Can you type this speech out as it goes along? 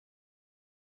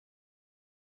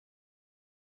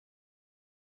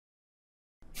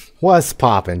What's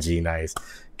poppin', G Nice?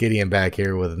 Gideon back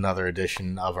here with another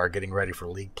edition of our Getting Ready for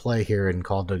League play here in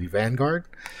Call of Duty Vanguard.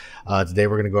 Today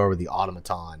we're going to go over the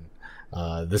Automaton.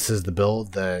 This is the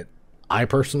build that I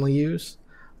personally use,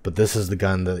 but this is the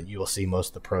gun that you will see most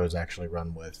of the pros actually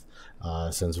run with,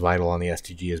 since Vital on the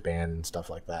STG is banned and stuff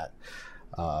like that.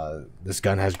 This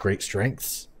gun has great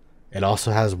strengths. It also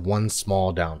has one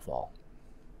small downfall,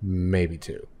 maybe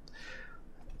two.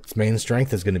 Its main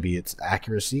strength is going to be its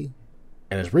accuracy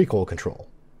and its recoil control.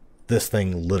 This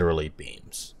thing literally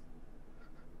beams.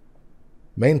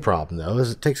 Main problem though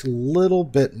is it takes a little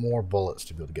bit more bullets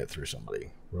to be able to get through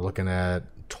somebody. We're looking at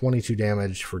 22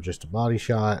 damage for just a body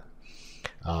shot.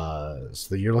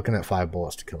 So you're looking at 5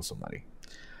 bullets to kill somebody.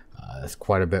 That's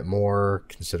quite a bit more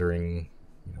considering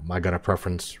my gun of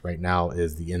preference right now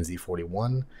is the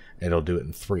NZ41. It'll do it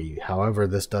in 3. However,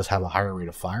 this does have a higher rate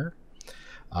of fire.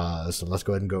 So let's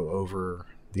go ahead and go over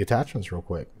the attachments real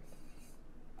quick.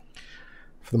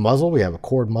 For the muzzle, we have a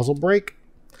cord muzzle brake.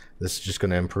 This is just going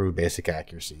to improve basic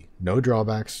accuracy. No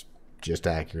drawbacks, just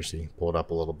accuracy. Pull it up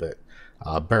a little bit.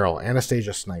 Barrel,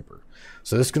 Anastasia Sniper.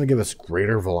 So this is going to give us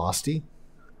greater velocity,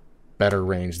 better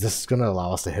range. This is going to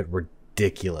allow us to hit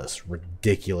ridiculous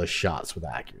shots with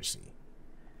accuracy.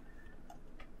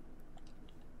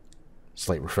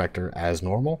 Slate reflector as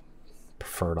normal.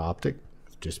 Preferred optic,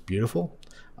 just beautiful.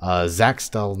 Zack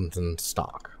Skeleton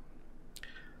stock.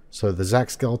 So the Zack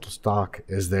Skeleton stock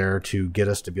is there to get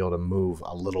us to be able to move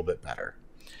a little bit better.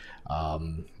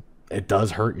 It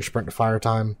does hurt your sprint to fire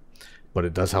time, but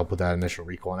it does help with that initial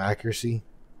recoil and accuracy,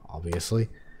 obviously.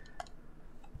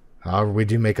 However, we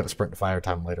do make up sprint to fire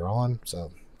time later on,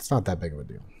 so it's not that big of a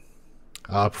deal.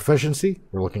 Proficiency,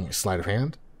 we're looking at sleight of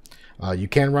hand. You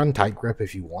can run tight grip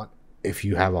if you want, if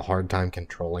you have a hard time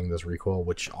controlling this recoil,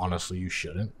 which honestly you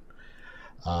shouldn't.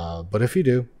 But if you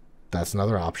do, that's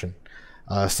another option.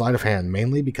 Sleight of hand,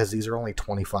 mainly because these are only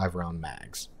 25 round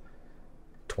mags.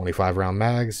 25 round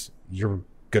mags, you're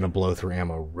going to blow through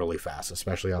ammo really fast,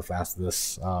 especially how fast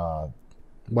this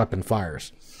weapon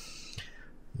fires.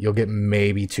 You'll get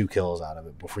maybe 2 kills out of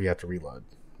it before you have to reload.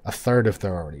 A third if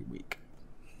they're already weak.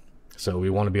 So we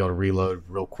want to be able to reload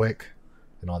real quick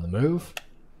and on the move.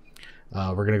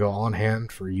 We're going to go on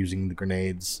hand for using the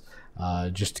grenades,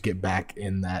 just to get back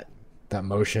in that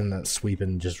motion, that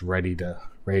sweeping, just ready to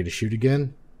shoot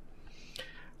again.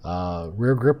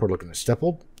 Rear grip, we're looking at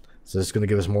stippled, so this is going to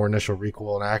give us more initial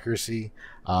recoil and accuracy,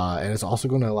 and it's also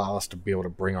going to allow us to be able to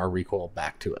bring our recoil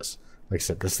back to us. Like I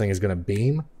said, this thing is going to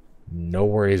beam, no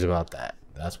worries about that.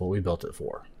 That's what we built it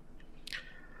for.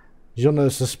 You'll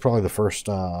notice this is probably the first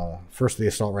of the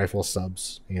assault rifle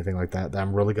subs, anything like that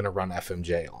I'm really going to run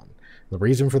FMJ on. The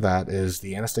reason for that is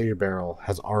the Anastasia barrel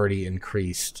has already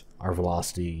increased our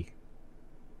velocity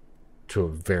to a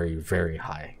very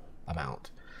high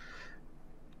amount.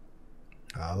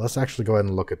 Let's actually go ahead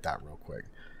and look at that real quick.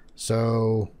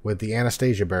 So with the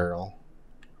Anastasia barrel,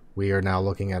 we are now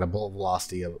looking at a bullet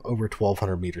velocity of over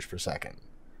 1200 meters per second.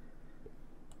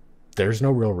 There's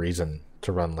no real reason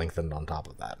to run lengthened on top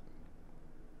of that.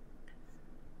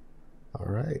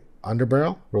 Alright,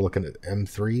 underbarrel, we're looking at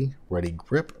M3 ready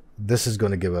grip. This is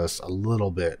going to give us a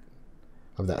little bit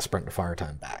of that sprint to fire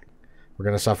time back. We're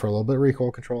going to suffer a little bit of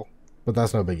recoil control, but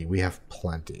that's no biggie. We have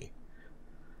plenty.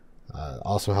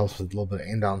 Also helps with a little bit of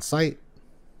aim down sight.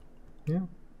 Yeah,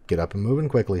 get up and moving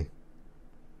quickly.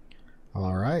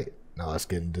 Alright, now let's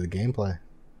get into the gameplay.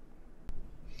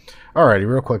 Alrighty,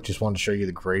 real quick, just wanted to show you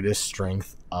the greatest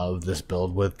strength of this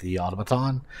build with the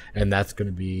Automaton, and that's going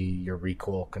to be your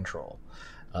recoil control.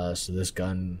 So this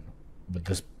gun, with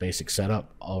this basic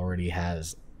setup, already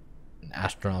has an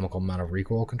astronomical amount of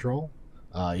recoil control.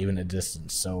 Even at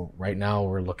distance. So right now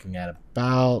we're looking at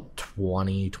about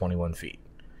 20-21 feet.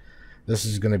 This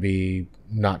is going to be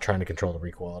not trying to control the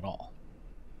recoil at all.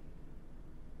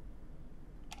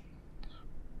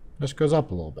 This goes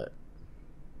up a little bit.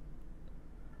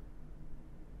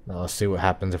 Now let's see what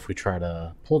happens if we try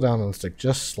to pull down on the stick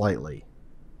just slightly.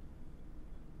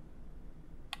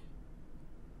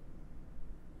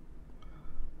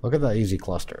 Look at that easy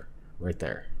cluster right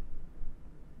there.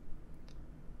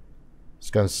 This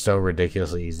gun's so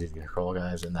ridiculously easy to control,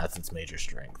 guys, and that's its major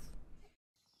strength.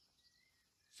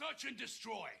 Search and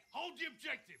destroy. Hold the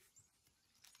objective.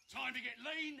 Time to get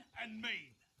lean and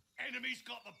mean. Enemy's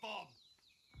got the bomb.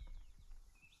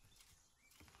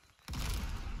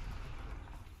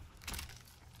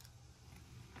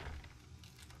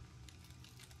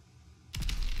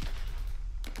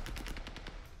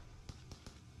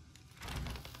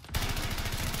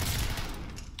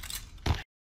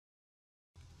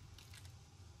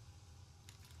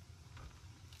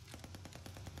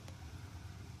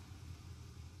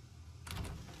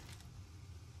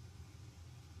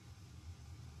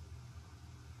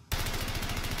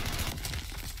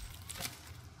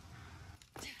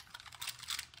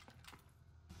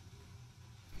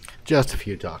 just a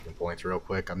few talking points real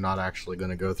quick. I'm not actually going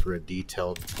to go through a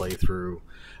detailed playthrough,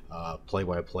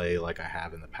 play-by-play like I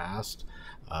have in the past.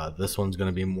 This one's going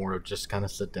to be more of just kind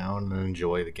of sit down and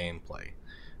enjoy the gameplay.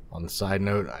 On the side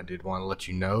note, I did want to let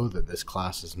you know that this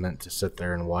class is meant to sit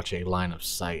there and watch a line of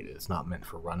sight. It's not meant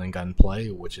for run and gun play,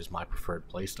 which is my preferred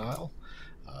play style.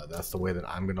 That's the way that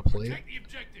I'm going to play it,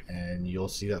 and you'll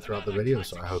see that throughout the video,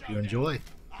 so I hope you enjoy.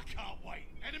 I can't wait.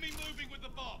 Enemy moving with the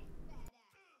bomb.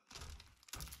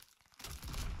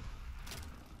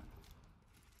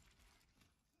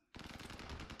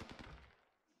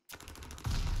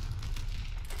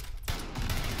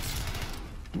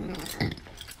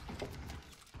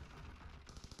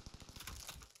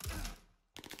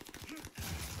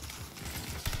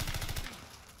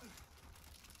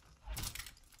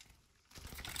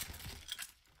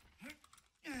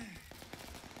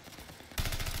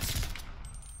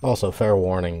 Also, fair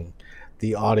warning,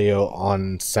 the audio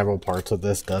on several parts of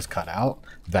this does cut out.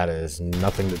 That is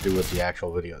nothing to do with the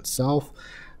actual video itself.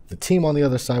 The team on the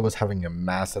other side was having a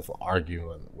massive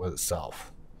argument with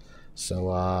itself.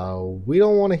 So, we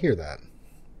don't want to hear that.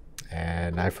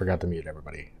 And I forgot to mute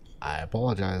everybody. I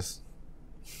apologize.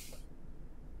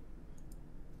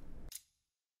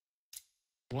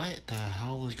 What the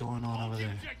hell is going on over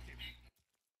there?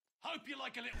 Hope you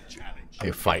like a little challenge.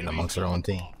 They're fighting amongst their own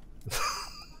team.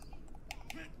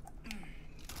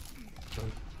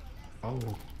 Oh,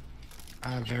 I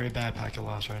have very bad packet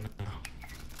loss right now.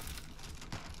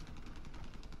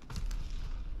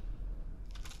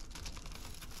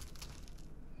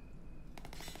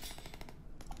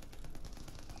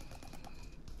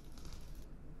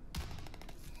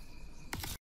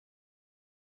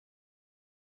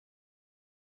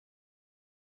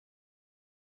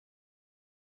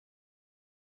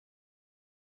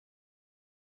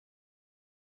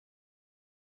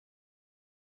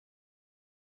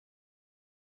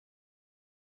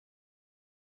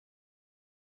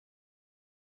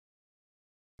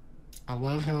 I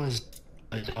love how his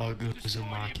dog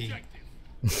Uzumaki.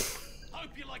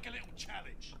 Hope you like a little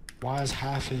challenge. Why is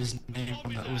half his name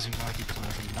from the Uzumaki clan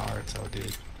from Naruto,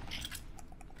 dude?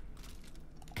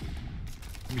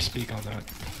 Let me speak on that.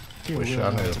 He Wish really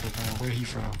I knew. Naruto, where he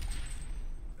from?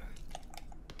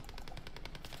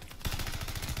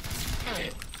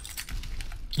 Hey,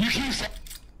 you keep saying.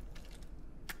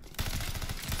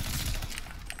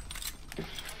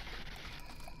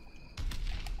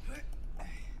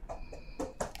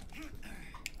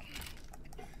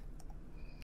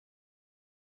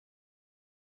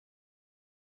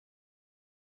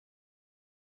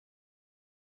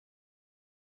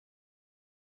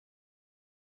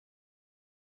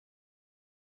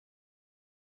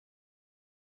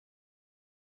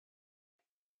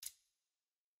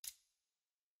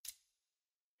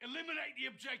 Eliminate the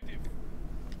objective.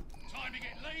 Time to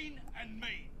get lean and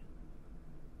mean.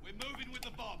 We're moving with the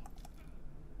bomb.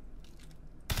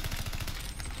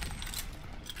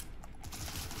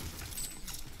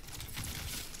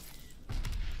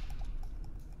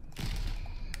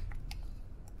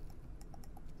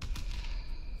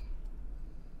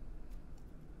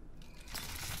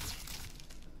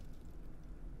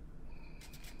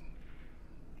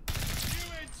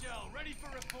 New intel, ready for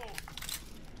report.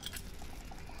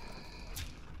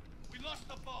 We lost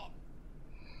the bomb.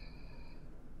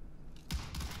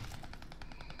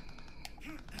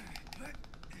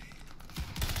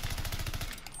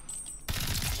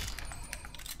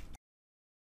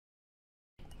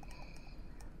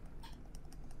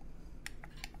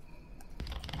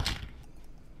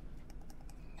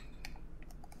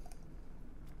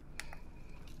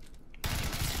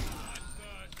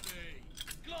 Thirsty.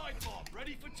 Glide bomb,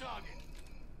 ready for target.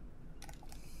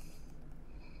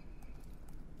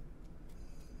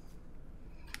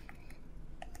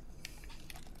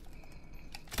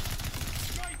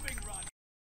 Strafing run.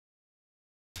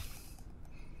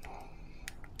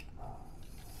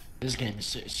 This game is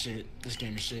shit. This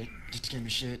game is shit. This game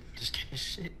is shit. This game is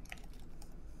shit.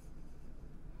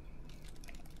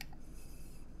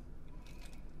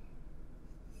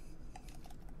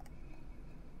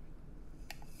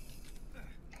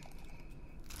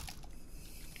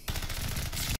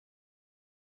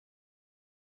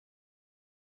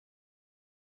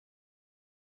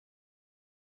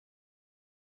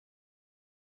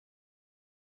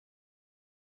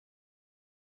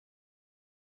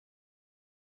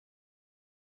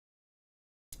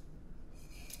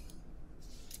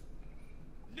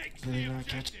 Next Really the not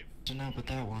objective. catching up with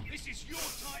that one. This is your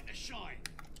time to shine.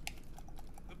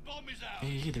 The bomb is out.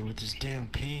 Me either with this damn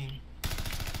ping.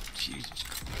 Jesus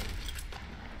Christ.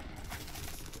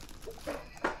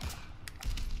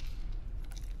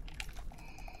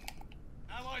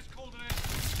 Allies Allies called an air.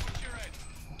 Watch your head.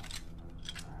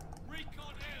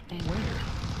 Recon air. From where?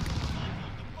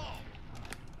 Target the bomb.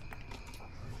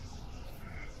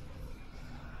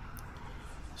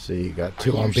 So you got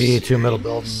 2 on B, 2 middle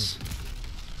buildings.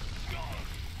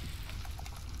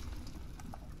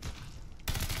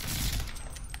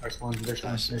 There's one, there's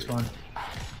one, there's one.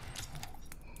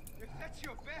 If that's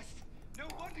your best, no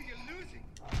wonder you're losing.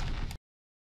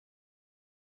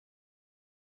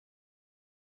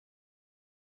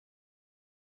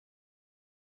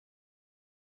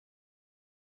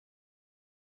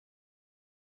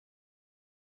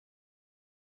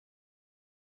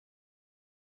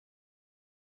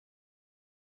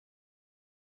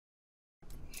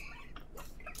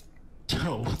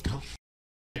 Yo, what the f?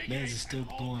 Man, is still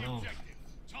going on.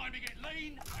 Time to get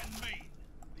lean and mean.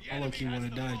 The I look you enemy wanna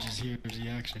has the die, bomb. just hear the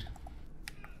action.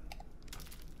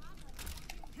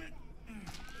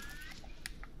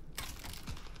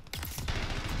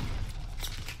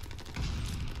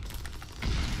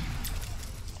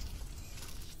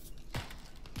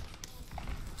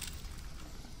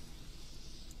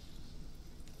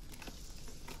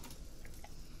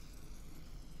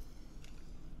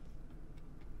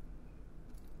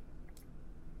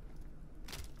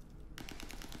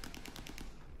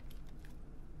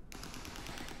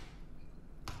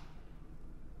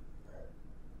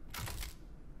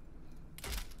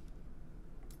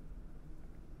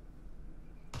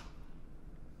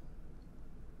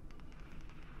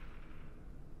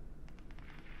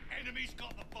 Enemy's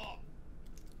got the bomb.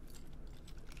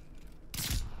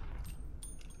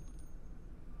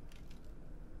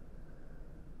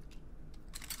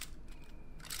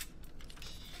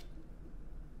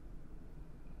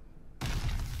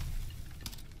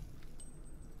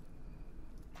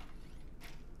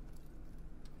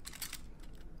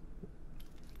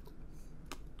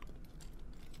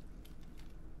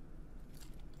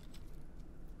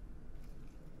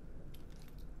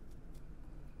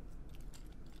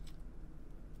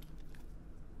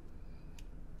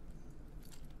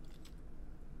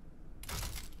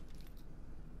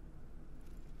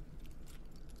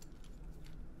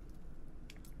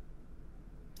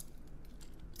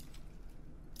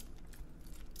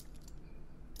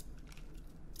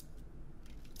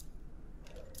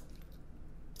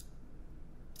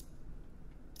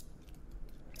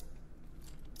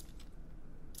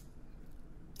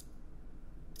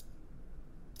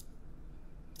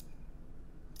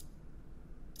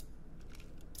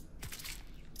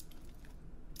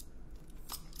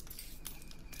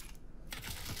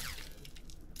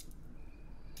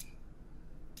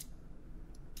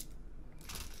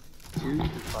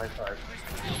 Five, five.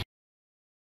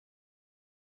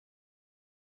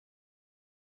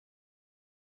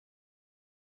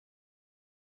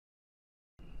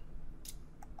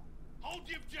 Hold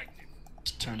the objective.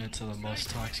 Just turn into the most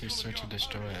toxic search and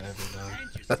destroy ever known.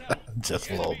 And yourself. Just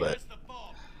The a little enemy bit. has the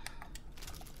bomb.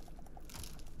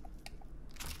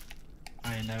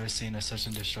 I ain't never seen a search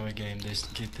and destroy game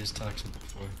get this toxic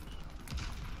before.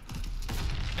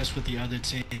 That's what the other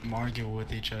team argue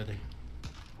with each other.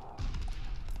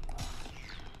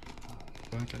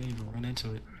 Fuck, I didn't even run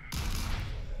into it.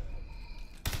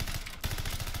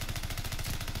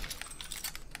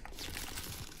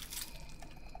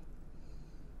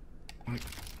 What?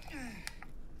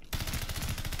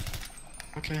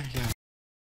 Okay, yeah.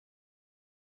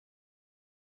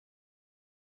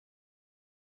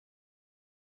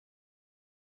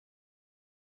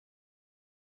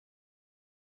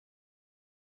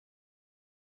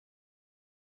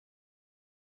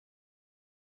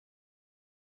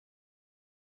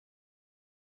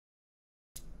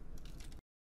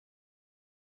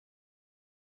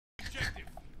 Objective.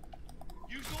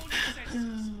 Use all your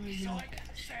senses. Sight,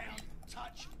 sound,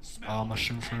 touch, smell. Oh, I'm a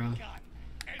shooter for real. and gun.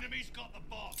 Enemy's got the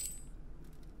bomb.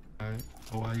 Alright.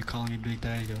 Well, why are you calling me Big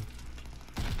Daddy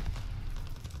though?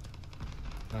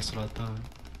 That's what I thought.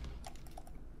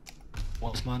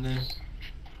 What's my name?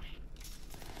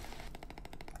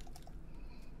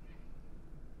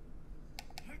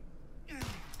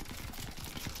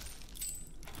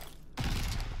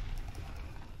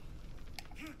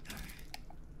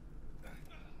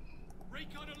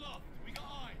 Recon aloft. We got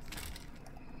eyes.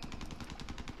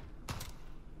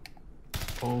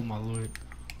 Oh my lord.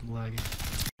 I'm lagging.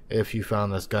 If you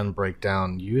found this gun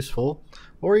breakdown useful,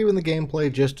 or even the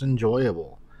gameplay just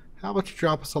enjoyable, how about you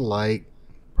drop us a like,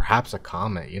 perhaps a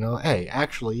comment, hey,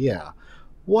 actually, yeah,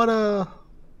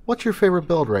 what's your favorite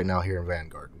build right now here in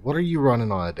Vanguard? What are you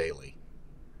running on a daily?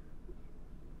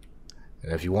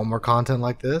 And if you want more content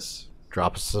like this,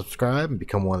 drop a subscribe and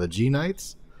become one of the G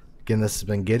Knights. Again, this has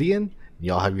been Gideon, and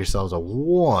y'all have yourselves a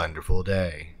wonderful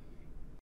day.